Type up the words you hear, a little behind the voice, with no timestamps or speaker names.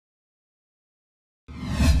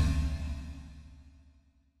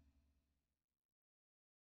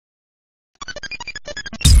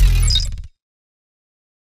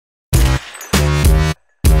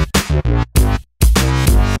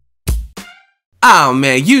Oh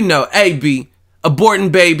man, you know AB,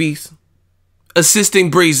 aborting babies, assisting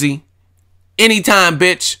Breezy, anytime,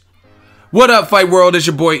 bitch. What up, Fight World? It's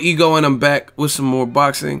your boy Ego, and I'm back with some more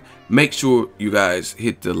boxing. Make sure you guys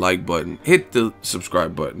hit the like button, hit the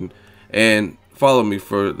subscribe button, and follow me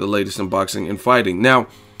for the latest in boxing and fighting. Now,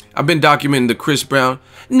 I've been documenting the Chris Brown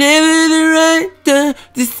never the right time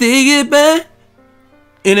to say goodbye,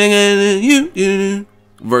 and I got you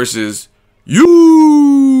versus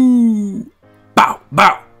you. Bow,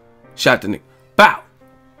 bow. Shot the nigga. Bow.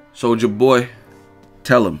 Soulja Boy,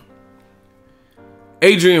 tell him.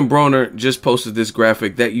 Adrian Broner just posted this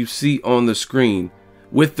graphic that you see on the screen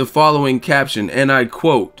with the following caption, and I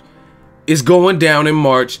quote, "It's going down in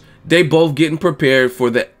March. They both getting prepared for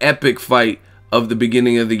the epic fight of the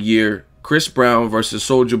beginning of the year. Chris Brown versus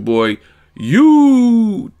Soulja Boy.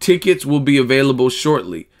 You tickets will be available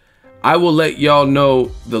shortly. I will let y'all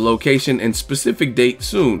know the location and specific date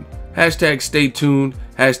soon. Hashtag stay tuned.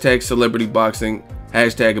 Hashtag celebrity boxing.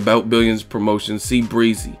 Hashtag about billions promotion. See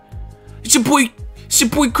Breezy." It's your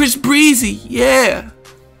boy Chris Breezy. Yeah.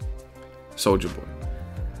 Soulja Boy.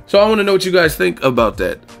 So I want to know what you guys think about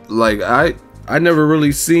that. Like, I never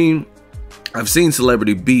really seen, I've seen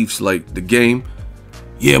celebrity beefs like The Game.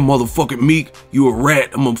 Yeah, motherfucking Meek, you a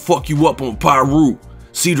rat. I'm gonna fuck you up on Pyru.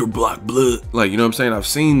 Cedar Block blood. Like, you know what I'm saying? I've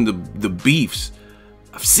seen the beefs.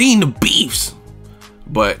 I've seen the beefs.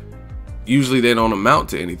 But usually they don't amount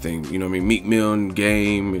to anything. You know what I mean? Meek Mill and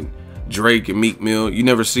Game and Drake and Meek Mill, you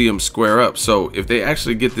never see them square up. So if they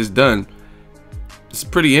actually get this done, it's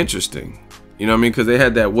pretty interesting. You know what I mean? Because they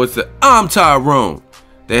had that, what's the, I'm Tyrone.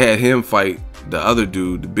 They had him fight the other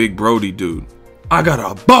dude, the big Brody dude. I got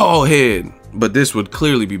a bald head. But this would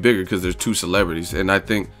clearly be bigger because there's two celebrities. And I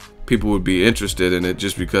think people would be interested in it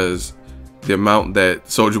just because the amount that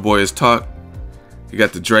Soulja Boy has talked. You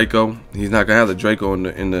got the Draco. He's not going to have the Draco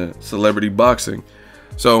in the celebrity boxing.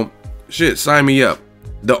 So, shit, sign me up.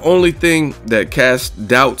 The only thing that casts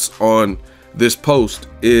doubts on this post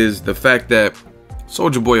is the fact that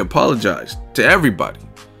Soulja Boy apologized to everybody.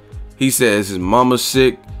 He says his mama's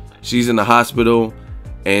sick, she's in the hospital,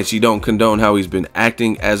 and she don't condone how he's been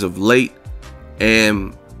acting as of late.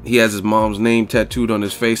 And he has his mom's name tattooed on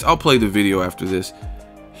his face. I'll play the video after this.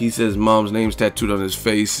 He says mom's name's tattooed on his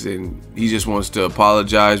face, and he just wants to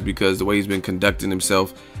apologize because the way he's been conducting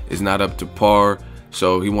himself is not up to par.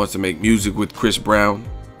 So he wants to make music with Chris Brown.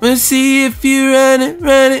 Let's see if you run it,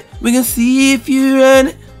 run it. We can see if you run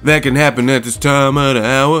it. That can happen at this time of the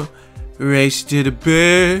hour. Race to the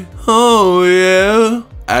bed. Oh yeah.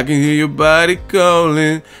 I can hear your body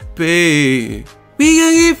calling, babe. We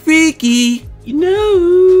gonna get freaky, you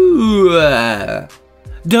know.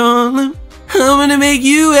 Darling, I'm gonna make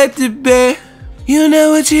you at the bed. You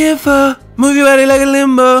know what you're here for. Move your body like a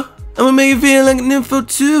limbo. I'm gonna make you feel like an nympho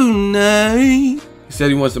tonight. He said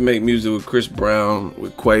he wants to make music with Chris Brown,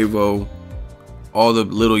 with Quavo, all the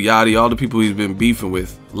Lil Yachty, all the people he's been beefing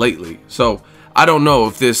with lately. So I don't know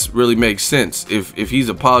if this really makes sense. If he's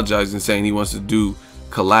apologizing, saying he wants to do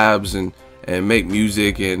collabs and make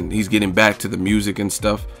music and he's getting back to the music and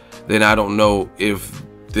stuff, then I don't know if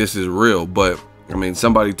this is real. But I mean,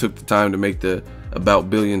 somebody took the time to make the About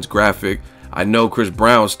Billions graphic. I know Chris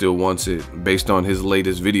Brown still wants it based on his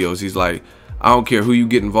latest videos. He's like, I don't care who you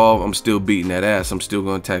get involved, I'm still beating that ass. I'm still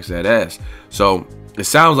gonna tax that ass. So it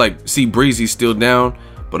sounds like C Breezy's still down,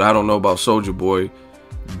 but I don't know about Soulja Boy.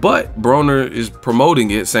 But Broner is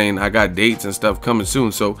promoting it, saying I got dates and stuff coming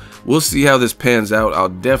soon. So we'll see how this pans out. I'll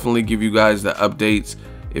definitely give you guys the updates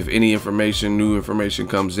if any information, new information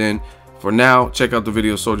comes in. For now, check out the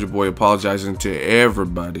video Soulja Boy apologizing to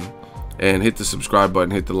everybody. And hit the subscribe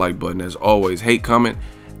button, hit the like button. As always, hate, comment,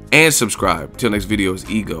 and subscribe. Till next video is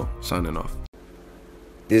Ego, signing off.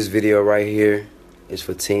 This video right here is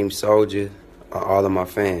for Team Soulja and all of my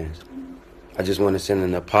fans. I just want to send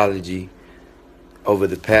an apology. Over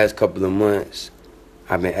the past couple of months,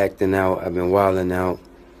 I've been acting out, I've been wilding out.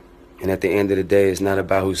 And at the end of the day, it's not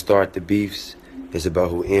about who start the beefs, it's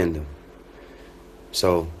about who end them.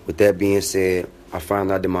 So, with that being said, I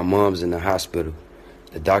found out that my mom's in the hospital.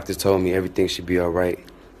 The doctors told me everything should be all right.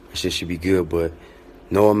 Shit should be good, but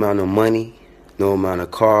no amount of money, no amount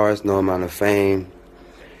of cars, no amount of fame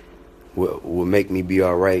will make me be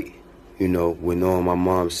all right, you know, with knowing my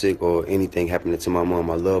mom's sick or anything happening to my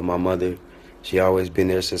mom. I love my mother. She always been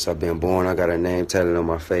there since I've been born. I got her name tatted on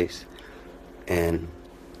my face. And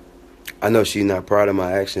I know she's not proud of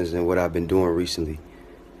my actions and what I've been doing recently.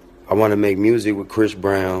 I want to make music with Chris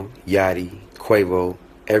Brown, Yachty, Quavo,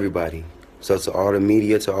 everybody. So to all the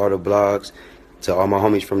media, to all the blogs, to all my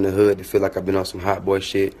homies from the hood that feel like I've been on some hot boy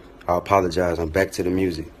shit, I apologize. I'm back to the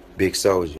music. Big Soulja.